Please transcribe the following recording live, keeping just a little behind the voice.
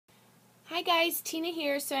Hi guys, Tina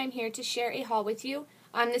here. So I'm here to share a haul with you.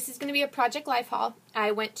 This is going to be a Project Life haul. I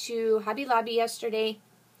went to Hobby Lobby yesterday.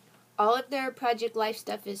 All of their Project Life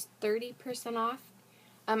stuff is 30% off.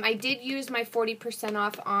 I did use my 40%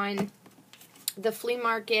 off on the flea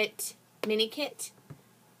market mini kit.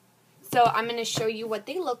 So I'm going to show you what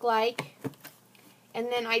they look like.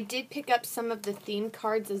 And then I did pick up some of the theme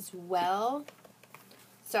cards as well.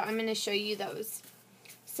 So I'm going to show you those.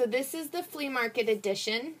 So this is the flea market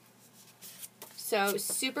edition. So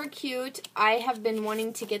super cute. I have been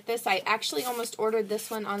wanting to get this. I actually almost ordered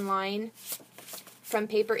this one online from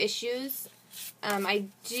Paper Issues. I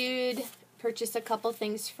did purchase a couple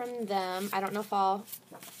things from them. I don't know if I'll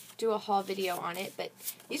do a haul video on it, but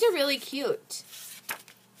these are really cute.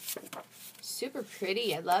 Super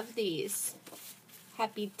pretty. I love these.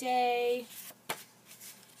 Happy Day.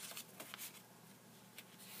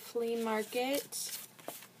 Flea Market.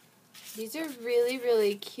 These are really,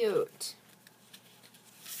 really cute.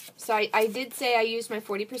 So I did say I used my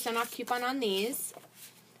 40% off coupon on these,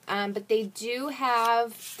 but they do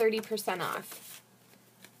have 30% off.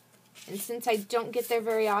 And since I don't get there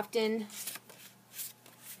very often,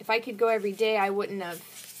 if I could go every day, I wouldn't have,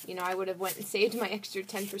 I would have went and saved my extra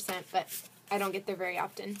 10%, but I don't get there very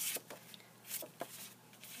often.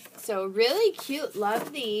 So really cute.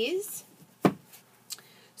 Love these.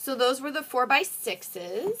 So those were the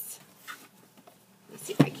 4x6s. Let's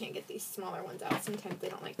see if I can't get these smaller ones out. Sometimes they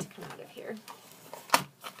don't like to come out of here.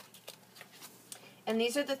 And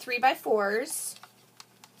these are the 3x4s. Let's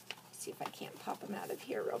see if I can't pop them out of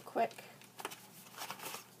here real quick.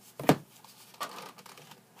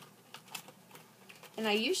 And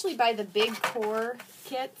I usually buy the big core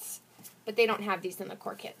kits, but they don't have these in the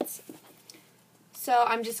core kits. So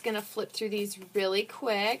I'm just going to flip through these really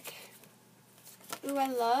quick. Ooh, I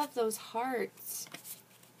love those hearts.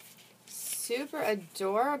 Super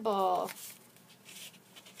adorable.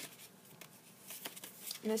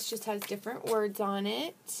 And this just has different words on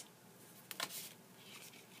it.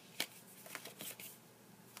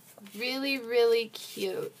 Really, really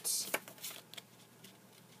cute.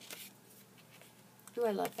 Ooh,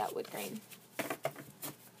 I love that wood grain.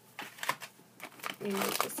 Let me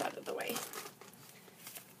move this out of the way.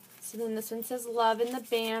 So then this one says love in the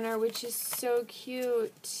banner, which is so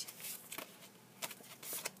cute.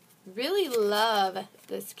 Really love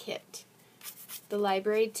this kit. The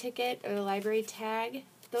library ticket or the library tag.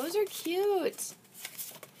 Those are cute.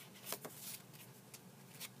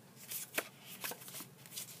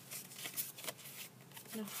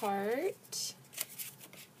 And a heart.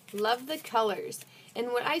 Love the colors. And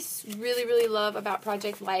what I really, really love about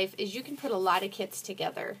Project Life is you can put a lot of kits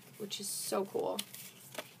together, which is so cool.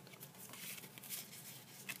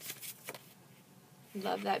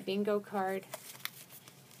 Love that bingo card.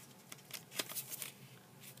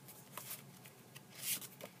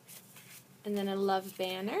 And then a love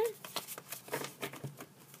banner.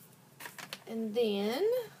 And then,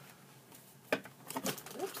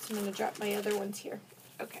 oops, I'm going to drop my other ones here.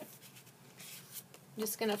 Okay. I'm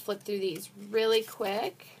just going to flip through these really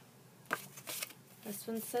quick. This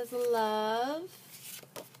one says love.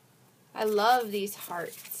 I love these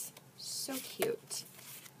hearts. So cute.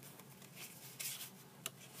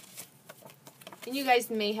 And you guys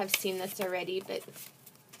may have seen this already, but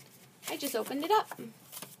I just opened it up.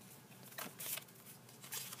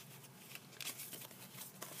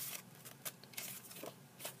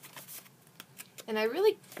 And I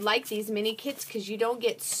really like these mini kits because you don't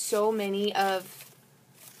get so many of,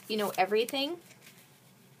 everything,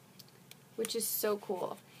 which is so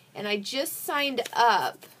cool. And I just signed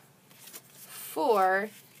up for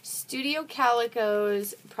Studio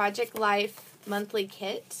Calico's Project Life monthly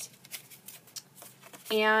kit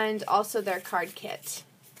and also their card kit.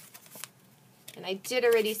 And I did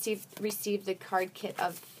already receive the card kit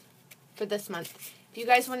for this month. If you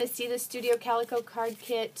guys want to see the Studio Calico card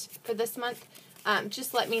kit for this month,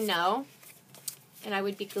 just let me know, and I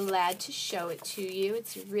would be glad to show it to you.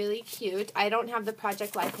 It's really cute. I don't have the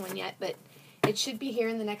Project Life one yet, but it should be here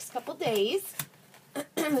in the next couple days.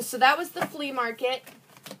 So that was the flea market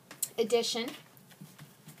edition.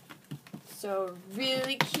 So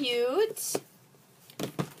really cute.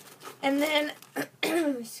 And then,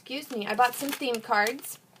 excuse me, I bought some theme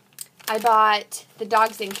cards. I bought the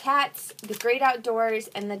Dogs and Cats, the Great Outdoors,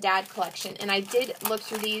 and the Dad Collection. And I did look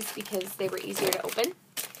through these because they were easier to open.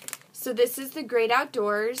 So this is the Great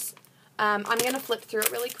Outdoors. I'm going to flip through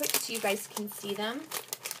it really quick so you guys can see them.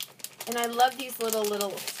 And I love these little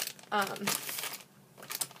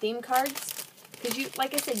theme cards. Because,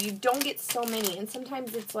 like I said, you don't get so many. And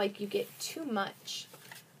sometimes it's like you get too much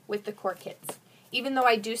with the core kits. Even though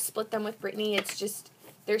I do split them with Brittany, it's just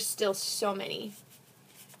there's still so many.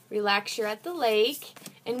 Relax, you're at the lake.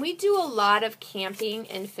 And we do a lot of camping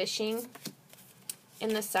and fishing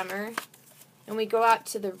in the summer. And we go out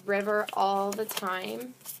to the river all the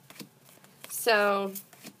time. So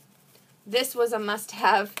this was a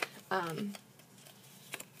must-have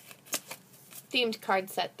themed card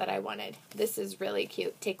set that I wanted. This is really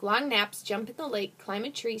cute. Take long naps, jump in the lake, climb a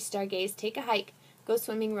tree, stargaze, take a hike, go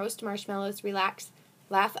swimming, roast marshmallows, relax,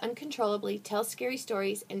 laugh uncontrollably, tell scary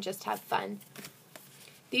stories, and just have fun.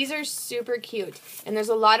 These are super cute. And there's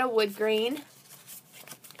a lot of wood grain,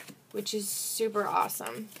 which is super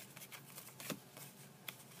awesome.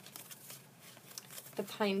 The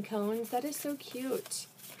pine cones, that is so cute.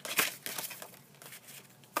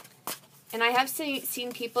 And I have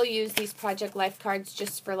seen people use these Project Life cards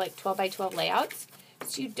just for like 12 by 12 layouts.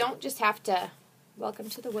 So you don't just have to, welcome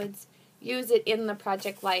to the woods, use it in the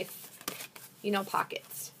Project Life,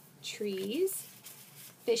 pockets. Trees,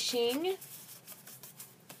 fishing,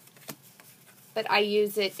 but I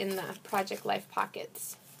use it in the Project Life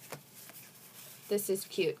pockets. This is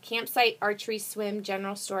cute. Campsite, archery, swim,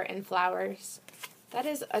 general store, and flowers. That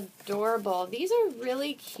is adorable. These are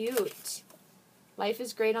really cute. Life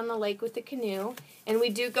is great on the lake with the canoe. And we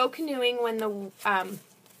do go canoeing when the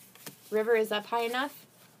river is up high enough.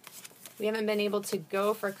 We haven't been able to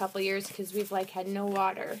go for a couple years because we've had no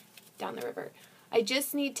water down the river. I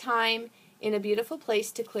just need time in a beautiful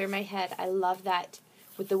place to clear my head. I love that.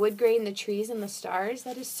 With the wood grain, the trees, and the stars.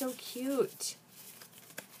 That is so cute.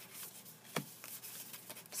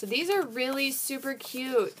 So these are really super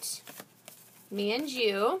cute. Me and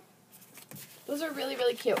you. Those are really,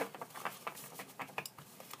 really cute.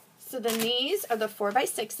 So then these are the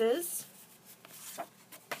 4x6s.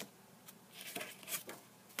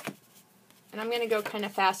 And I'm going to go kind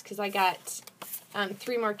of fast because I got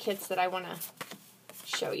 3 more kits that I want to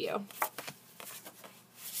show you.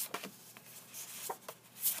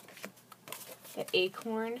 The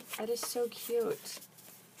acorn, that is so cute.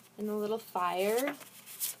 And the little fire.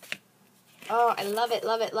 Oh, I love it,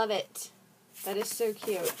 love it, love it. That is so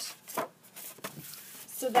cute.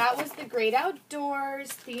 So that was the Great Outdoors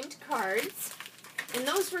themed cards. And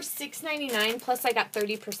those were $6.99, plus I got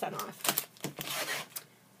 30% off.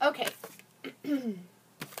 Okay. The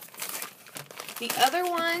other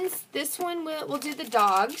ones, this one we'll do the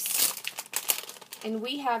dogs. And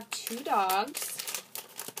we have 2 dogs.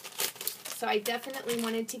 So I definitely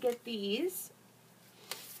wanted to get these.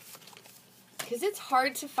 Because it's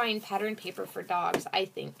hard to find pattern paper for dogs, I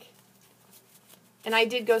think. And I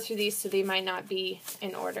did go through these, so they might not be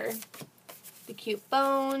in order. The cute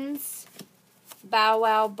bones. Bow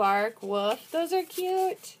Wow, bark, woof. Those are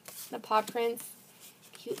cute. The paw prints.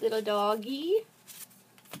 Cute little doggy.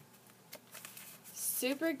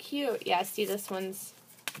 Super cute. Yeah, see, this one's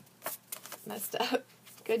messed up.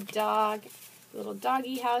 Good dog. Little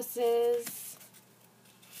doggy houses.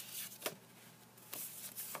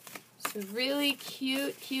 So really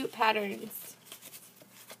cute, cute patterns.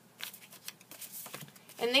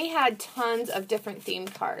 And they had tons of different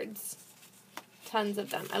themed cards. Tons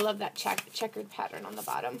of them. I love that checkered pattern on the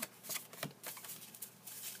bottom.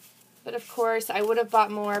 But of course, I would have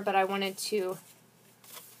bought more, but I wanted to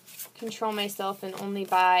control myself and only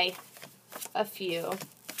buy a few.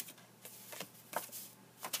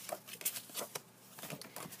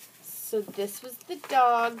 So this was the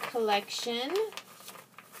dog collection.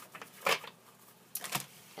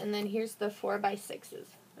 And then here's the 4x6s.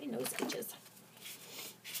 My nose itches.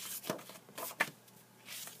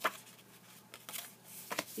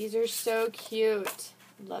 These are so cute.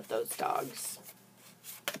 Love those dogs.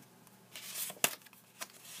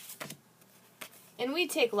 And we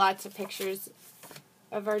take lots of pictures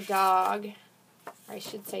of our dog. Or I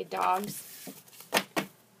should say dogs.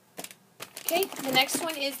 Okay, the next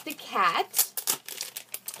one is the cat.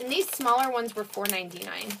 And these smaller ones were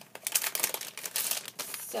 $4.99.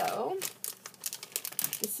 So,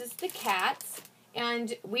 this is the cats.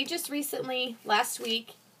 And we just recently, last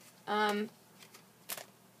week,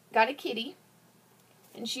 got a kitty.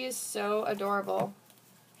 And she is so adorable.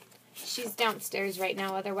 She's downstairs right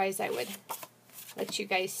now, otherwise I would let you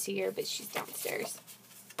guys see her, but she's downstairs.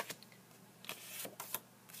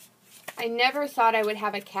 I never thought I would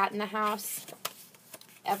have a cat in the house,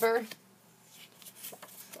 ever.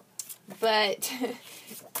 But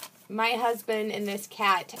my husband and this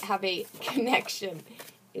cat have a connection.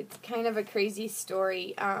 It's kind of a crazy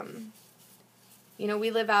story. You know,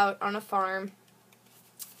 we live out on a farm,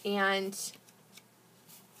 and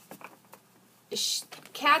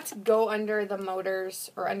cats go under the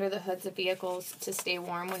motors or under the hoods of vehicles to stay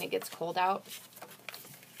warm when it gets cold out.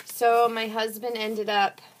 So my husband ended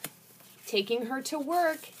up taking her to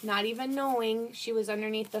work, not even knowing she was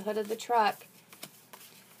underneath the hood of the truck.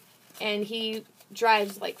 And he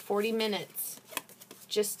drives like 40 minutes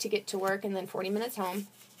just to get to work and then 40 minutes home.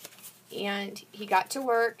 And he got to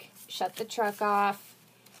work, shut the truck off,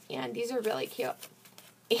 and these are really cute.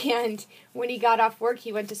 And when he got off work,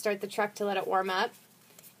 he went to start the truck to let it warm up.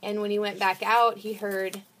 And when he went back out, he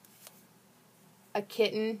heard a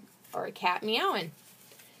kitten or a cat meowing.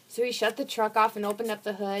 So he shut the truck off and opened up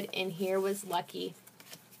the hood, and here was Lucky.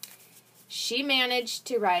 She managed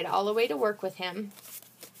to ride all the way to work with him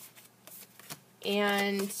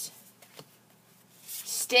and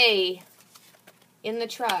stay in the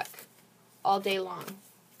truck all day long.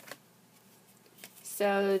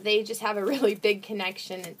 So they just have a really big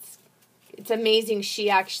connection. It's amazing she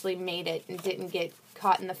actually made it and didn't get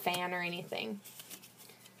caught in the fan or anything.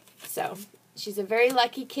 So she's a very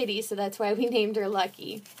lucky kitty, so that's why we named her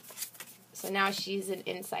Lucky. So now she's an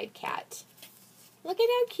inside cat. Look at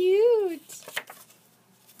how cute.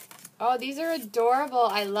 Oh, these are adorable.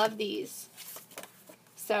 I love these.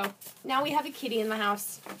 So now we have a kitty in the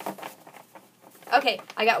house. Okay,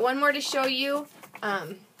 I got one more to show you.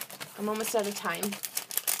 I'm almost out of time.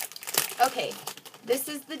 Okay, this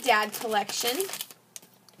is the dad collection.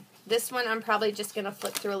 This one I'm probably just going to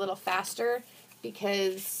flip through a little faster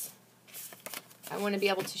because I want to be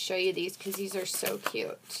able to show you these because these are so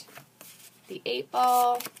cute. The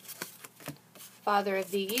 8-ball, Father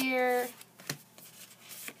of the Year.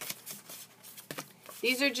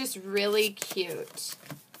 These are just really cute.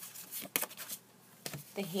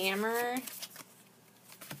 The hammer,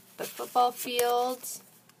 the football field,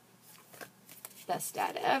 best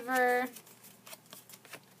dad ever,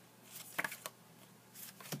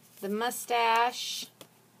 the mustache,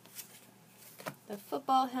 the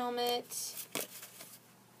football helmet,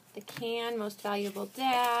 the can, most valuable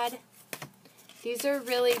dad. These are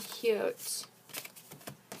really cute.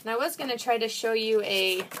 And I was going to try to show you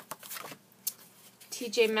a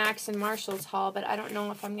TJ Maxx and Marshalls haul, but I don't know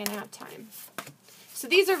if I'm going to have time. So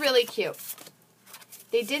these are really cute.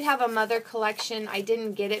 They did have a mother collection. I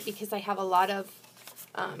didn't get it because I have a lot of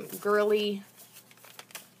girly,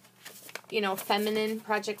 feminine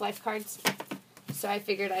Project Life cards. So I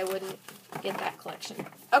figured I wouldn't get that collection.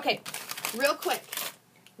 Okay, real quick.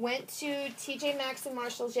 Went to TJ Maxx and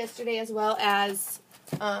Marshalls yesterday as well as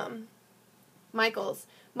Michael's.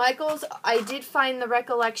 Michael's, I did find the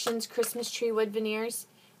Recollections Christmas tree wood veneers.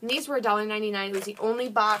 And these were $1.99. It was the only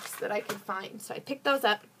box that I could find. So I picked those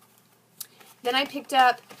up. Then I picked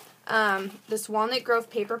up this Walnut Grove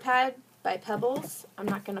paper pad by Pebbles. I'm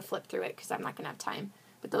not going to flip through it because I'm not going to have time.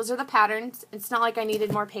 But those are the patterns. It's not like I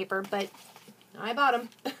needed more paper, but I bought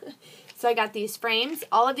them. So I got these frames.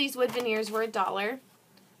 All of these wood veneers were $1.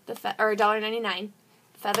 Or $1.99.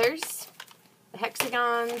 Feathers, the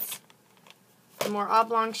hexagons, the more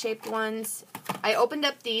oblong-shaped ones. I opened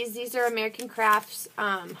up these. These are American Crafts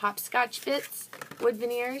hopscotch bits, wood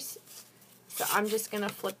veneers. So I'm just going to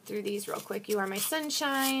flip through these real quick. You Are My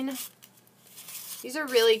Sunshine. These are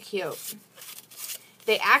really cute.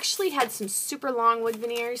 They actually had some super long wood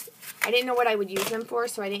veneers. I didn't know what I would use them for,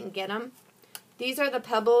 so I didn't get them. These are the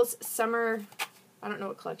Pebbles Summer, I don't know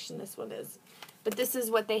what collection this one is. But this is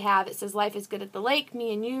what they have. It says, Life is good at the lake.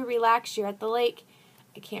 Me and you, relax, you're at the lake.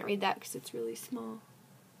 I can't read that because it's really small.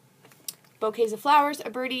 Bouquets of Flowers, A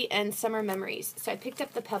Birdie, and Summer Memories. So I picked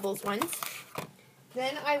up the Pebbles ones.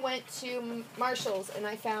 Then I went to Marshall's and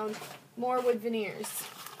I found more wood veneers,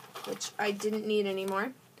 which I didn't need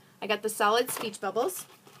anymore. I got the Solid Speech Bubbles,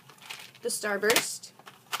 the Starburst,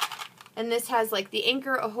 and this has like the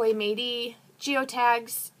Anchor Ahoy Matey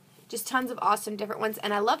geotags. Just tons of awesome different ones.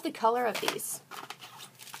 And I love the color of these.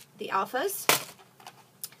 The Alphas.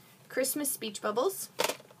 Christmas Speech Bubbles.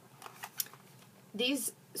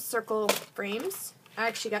 These circle frames. I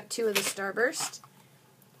actually got 2 of the Starburst.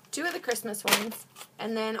 2 of the Christmas ones.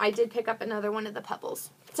 And then I did pick up another one of the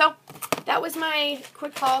Pebbles. So, that was my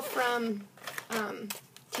quick haul from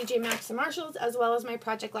TJ Maxx and Marshalls, as well as my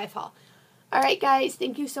Project Life haul. Alright guys,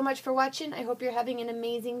 thank you so much for watching. I hope you're having an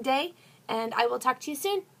amazing day. And I will talk to you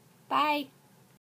soon. Bye.